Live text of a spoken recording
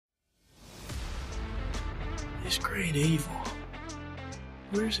This great evil,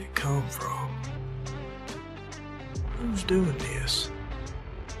 where's it come from? Who's doing this?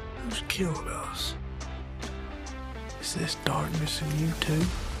 Who's killing us? Is this darkness in you too?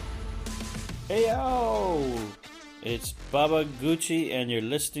 Hey yo! It's Baba Gucci and you're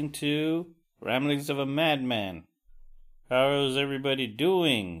listening to Ramblings of a Madman. How's everybody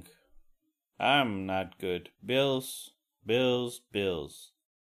doing? I'm not good. Bills.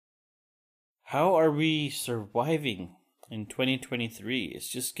 How are we surviving in 2023? It's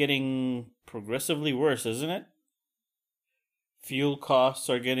just getting progressively worse, isn't it? Fuel costs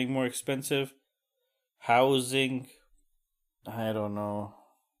are getting more expensive. Housing, I don't know.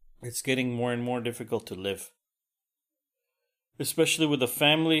 It's getting more and more difficult to live. Especially with a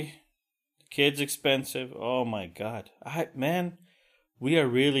family. The kids expensive. Oh my God. We are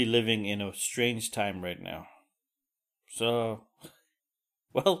really living in a strange time right now. So,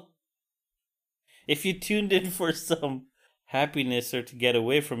 well, if you tuned in for some happiness or to get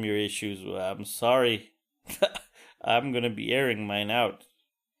away from your issues, well, I'm sorry. I'm gonna be airing mine out.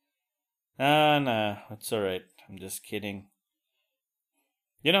 Nah, it's alright. I'm just kidding.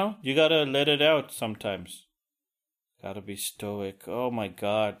 You know, you gotta let it out sometimes. Gotta be stoic. Oh my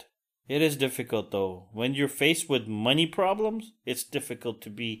God. It is difficult though. When you're faced with money problems, it's difficult to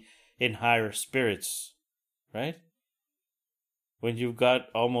be in higher spirits, right? When you've got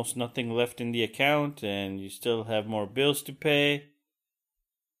almost nothing left in the account and you still have more bills to pay,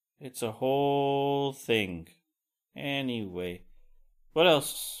 it's a whole thing. Anyway, what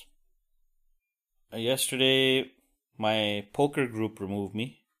else? Yesterday, my poker group removed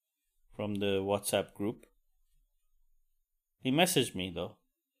me from the WhatsApp group. He messaged me though.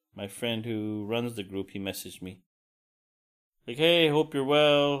 My friend who runs the group, he messaged me. Like, hey, hope you're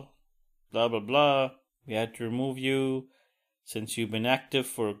well. Blah, blah, blah. We had to remove you since you've been active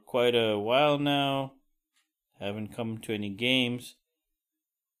for quite a while now. Haven't come to any games.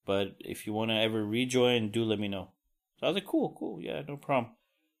 But if you want to ever rejoin, do let me know. So I was like, cool. Yeah, no problem.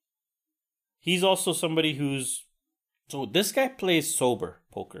 He's also somebody who's... So this guy plays sober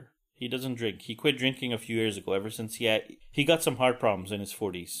poker. He doesn't drink. He quit drinking a few years ago, ever since he got some heart problems in his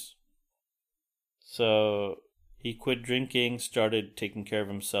 40s. So he quit drinking, started taking care of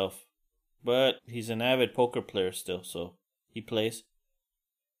himself. But he's an avid poker player still, so he plays.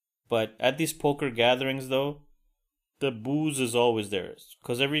 But at these poker gatherings, though, the booze is always there.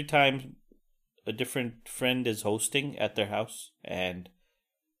 Because every time a different friend is hosting at their house, and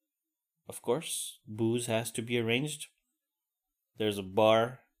of course, booze has to be arranged. There's a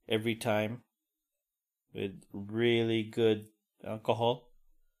bar every time with really good alcohol.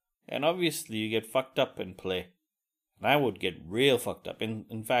 And obviously you get fucked up and play. And I would get real fucked up.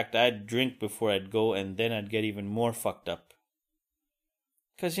 In fact, I'd drink before I'd go and then I'd get even more fucked up.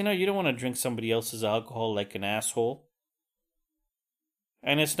 Because, you don't want to drink somebody else's alcohol like an asshole.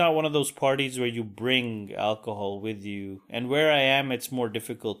 And it's not one of those parties where you bring alcohol with you. And where I am, it's more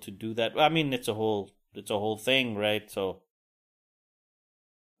difficult to do that. I mean, it's a whole thing, right? So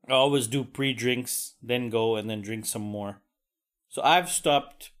I always do pre-drinks, then go and then drink some more. So I've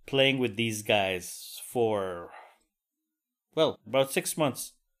stopped playing with these guys for, about 6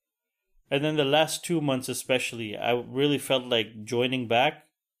 months. And then the last 2 months especially, I really felt like joining back,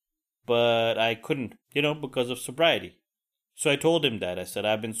 but I couldn't, because of sobriety. So I told him that. I said,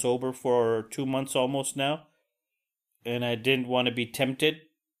 I've been sober for 2 months almost now, and I didn't want to be tempted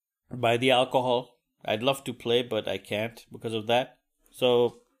by the alcohol. I'd love to play, but I can't because of that.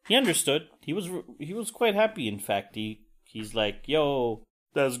 So he understood. He was quite happy, in fact. He's like, yo,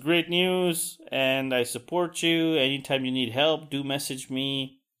 that's great news, and I support you. Anytime you need help, do message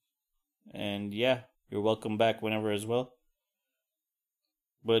me. And yeah, you're welcome back whenever as well.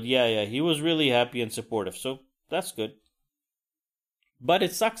 But yeah, he was really happy and supportive, so that's good. But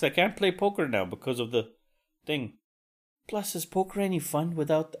it sucks, I can't play poker now because of the thing. Plus, is poker any fun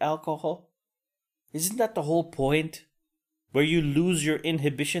without alcohol? Isn't that the whole point? Where you lose your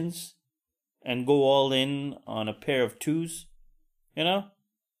inhibitions and go all in on a pair of twos,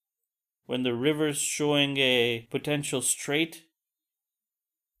 When the river's showing a potential straight,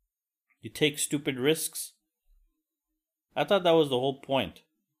 you take stupid risks. I thought that was the whole point.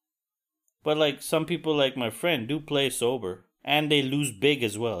 But some people like my friend do play sober, and they lose big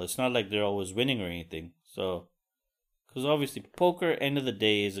as well. It's not like they're always winning or anything. So, because obviously poker, end of the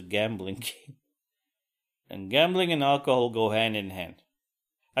day, is a gambling game. And gambling and alcohol go hand in hand.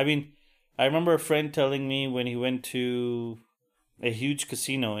 I mean, I remember a friend telling me when he went to a huge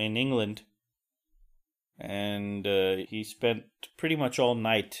casino in England, and he spent pretty much all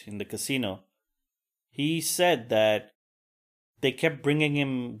night in the casino. He said that they kept bringing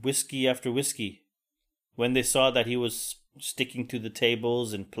him whiskey after whiskey when they saw that he was sticking to the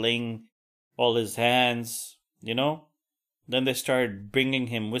tables and playing all his hands, then they started bringing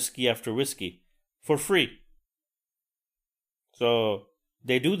him whiskey after whiskey for free. So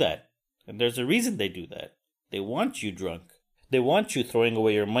they do that. And there's a reason they do that. They want you drunk. They want you throwing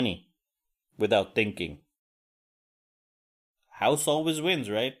away your money without thinking. House always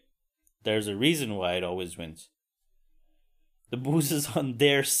wins, right? There's a reason why it always wins. The booze is on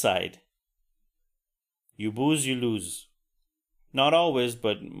their side. You booze, you lose. Not always,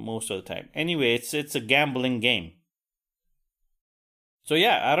 but most of the time. Anyway, it's a gambling game. So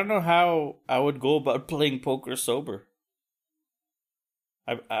yeah, I don't know how I would go about playing poker sober.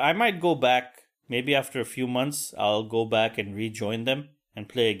 I might go back, maybe after a few months, I'll go back and rejoin them and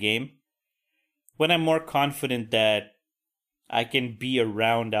play a game. When I'm more confident that I can be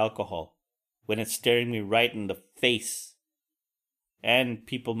around alcohol, when it's staring me right in the face. And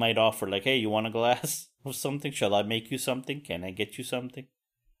people might offer like, hey, you want a glass of something? Shall I make you something? Can I get you something?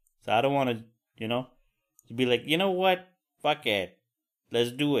 So I don't want to, to be like, you know what? Fuck it.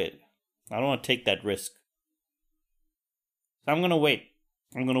 Let's do it. I don't want to take that risk. So I'm going to wait.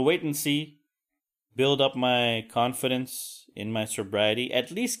 I'm going to wait and see. Build up my confidence in my sobriety. At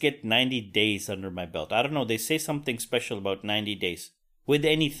least get 90 days under my belt. I don't know. They say something special about 90 days. With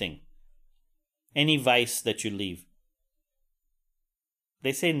anything. Any vice that you leave.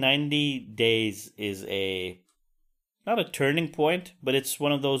 They say 90 days is not a turning point, but it's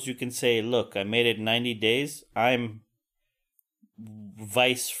one of those you can say, look, I made it 90 days. I'm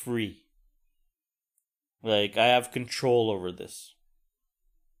vice free. Like, I have control over this.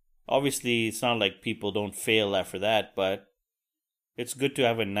 Obviously, it's not like people don't fail after that, but it's good to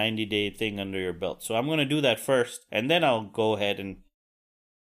have a 90-day thing under your belt. So I'm going to do that first, and then I'll go ahead and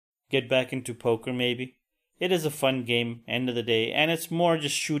get back into poker maybe. It is a fun game, end of the day, and it's more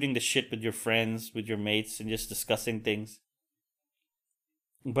just shooting the shit with your friends, with your mates, and just discussing things.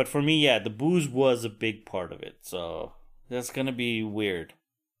 But for me, yeah, the booze was a big part of it, so that's going to be weird.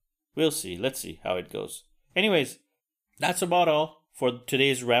 We'll see. Let's see how it goes. Anyways, that's about all for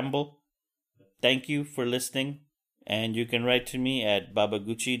today's ramble. Thank you for listening, and you can write to me at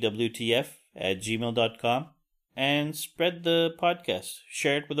babaguchiwtf@gmail.com and spread the podcast.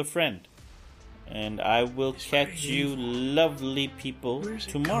 Share it with a friend. And I will catch you lovely people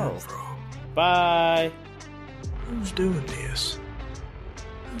tomorrow. Bye. Who's doing this?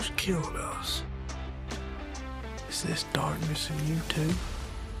 Who's killed us? Is this darkness in you too?